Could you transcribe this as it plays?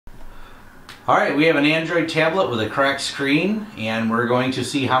Alright, we have an Android tablet with a cracked screen, and we're going to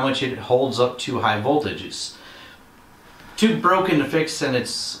see how much it holds up to high voltages. Too broken to fix and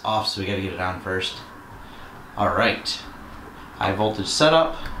it's off, so we gotta get it on first. Alright. High voltage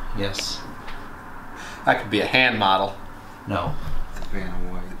setup. Yes. That could be a hand model. No. Vanna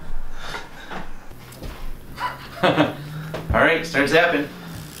White. Alright, start zapping.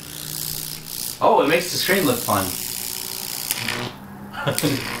 Oh, it makes the screen look fun.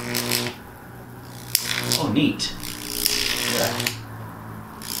 Oh, neat. Yeah.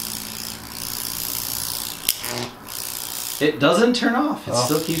 It doesn't turn off. It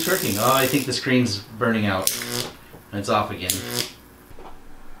still keeps working. Oh, I think the screen's burning out. It's off again.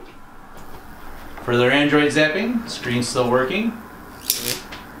 Further Android zapping. Screen's still working.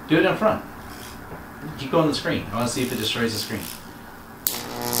 Do it in front. Keep going on the screen. I want to see if it destroys the screen.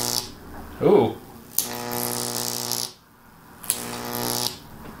 Ooh.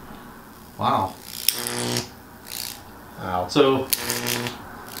 Wow. Wow. So,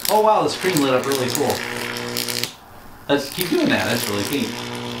 oh wow, the screen lit up really cool. Let's keep doing that. That's really neat.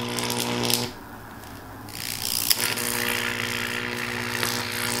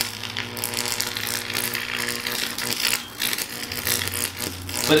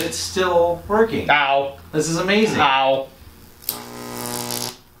 But it's still working. Ow. This is amazing. Ow.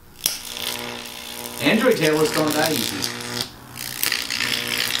 Android tablets don't die easy.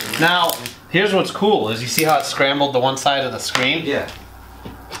 Now, here's what's cool, is you see how it scrambled the one side of the screen? Yeah.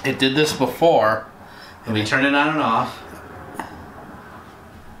 It did this before. And we turn it on and off.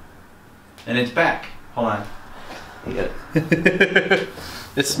 And it's back. Hold on. Yeah.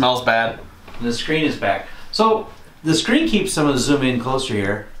 It smells bad. And the screen is back. So, the screen keeps, I'm going to zoom in closer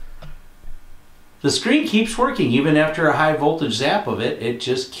here. The screen keeps working even after a high voltage zap of it. It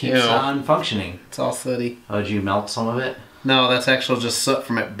just keeps on functioning. It's all sooty. Oh, did you melt some of it? No, that's actually just soot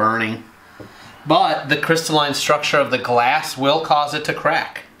from it burning. But the crystalline structure of the glass will cause it to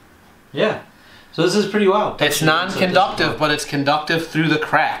crack. Yeah. So this is pretty wild. It's non-conductive, but it's conductive through the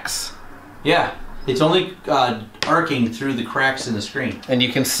cracks. Yeah. It's only arcing through the cracks in the screen. And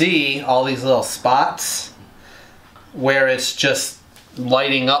you can see all these little spots where it's just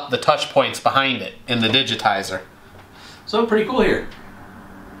lighting up the touch points behind it in the digitizer. So pretty cool here.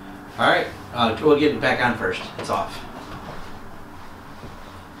 Alright, we'll get it back on first. It's off.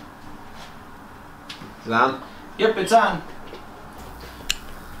 Is it on? Yep, it's on.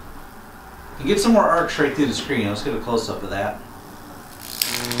 You get some more arcs right through the screen. Let's get a close-up of that.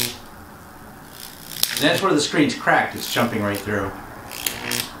 And that's where the screen's cracked. It's jumping right through.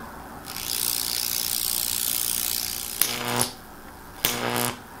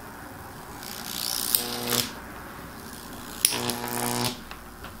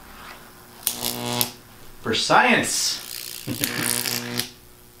 For science!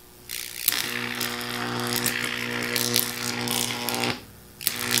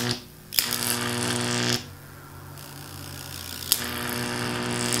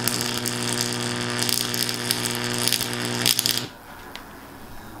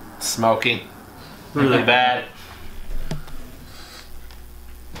 Smoking. Really bad.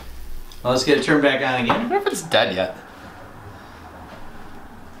 Well, let's get it turned back on I again. wonder if it's dead yet.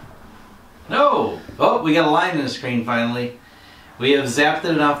 No! Oh, we got a line in the screen finally. We have zapped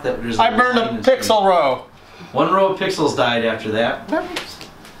it enough that there's I burned a pixel row. One row of pixels died after that.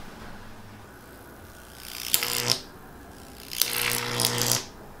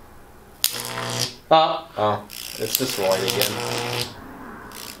 Oh, it's just white again.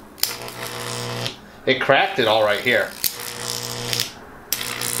 It cracked it all right here.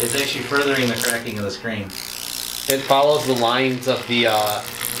 It's actually furthering the cracking of the screen. It follows the lines of the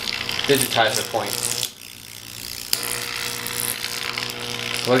digitizer points.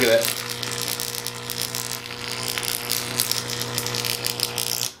 Look at it.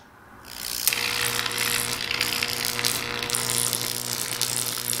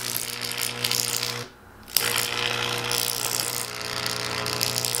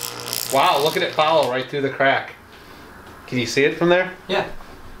 Wow, look at it follow right through the crack. Can you see it from there? Yeah.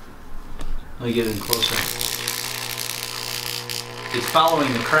 Let me get in closer. It's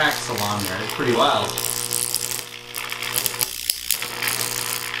following the cracks along there. It's pretty wild.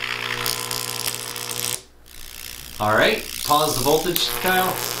 Alright, pause the voltage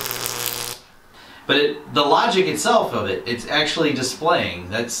dial. But the logic itself of it, it's actually displaying.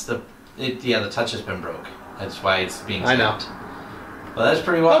 That's the touch has been broke. That's why it's being zapped. I know. Well, that's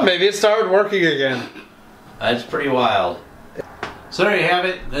pretty wild. Oh, maybe it started working again. That's pretty wild. So there you have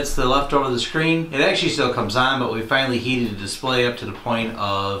it. That's the leftover of the screen. It actually still comes on, but we finally heated the display up to the point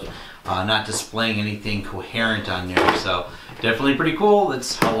of not displaying anything coherent on there. So definitely pretty cool.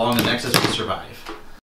 That's how long the Nexus will survive.